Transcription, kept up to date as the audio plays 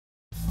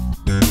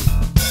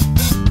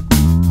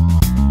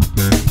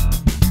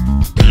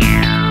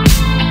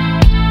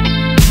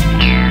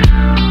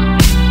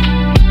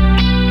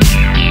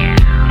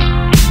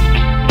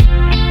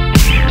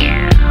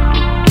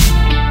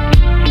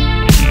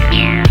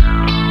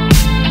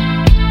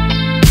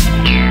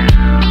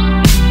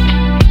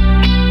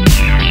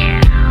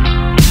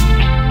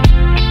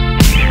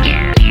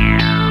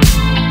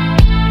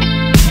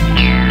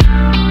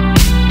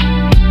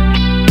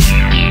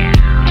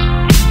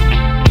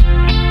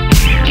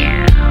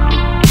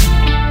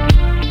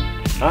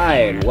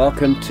Hi, and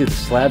welcome to the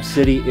Slab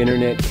City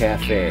Internet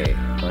Cafe.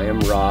 I am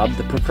Rob,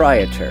 the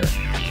proprietor,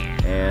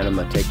 and I'm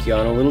going to take you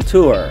on a little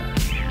tour.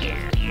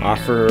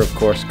 Offer, of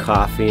course,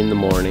 coffee in the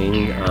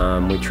morning.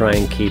 We try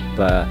and keep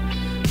a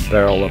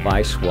barrel of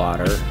ice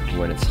water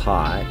when it's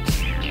hot.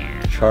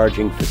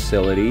 Charging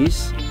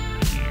facilities.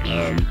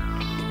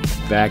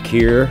 Back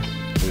here,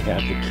 we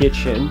have the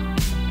kitchen.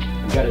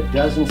 We've got a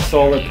dozen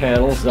solar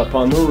panels up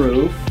on the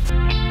roof.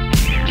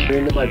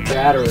 Into my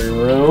battery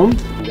room,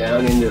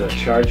 down into the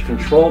charge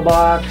control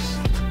box,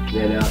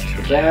 then out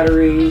to the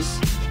batteries,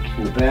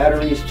 from the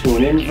batteries to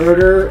an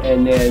inverter,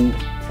 and then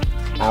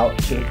out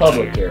to the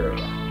public area.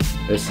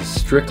 This is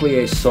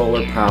strictly a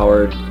solar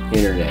powered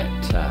internet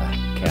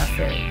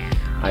cafe.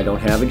 I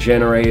don't have a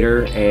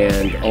generator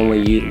and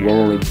will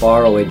only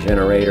borrow a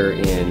generator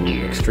in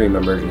extreme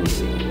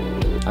emergency.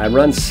 I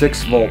run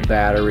 6-volt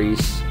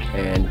batteries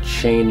and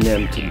chain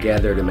them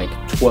together to make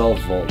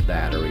 12-volt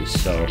batteries.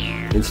 So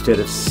instead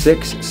of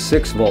 6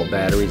 6-volt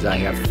batteries, I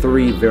have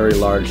 3 very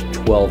large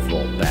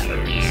 12-volt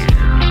batteries.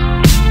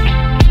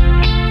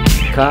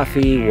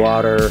 Coffee,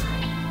 water,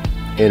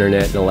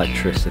 internet, and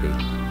electricity.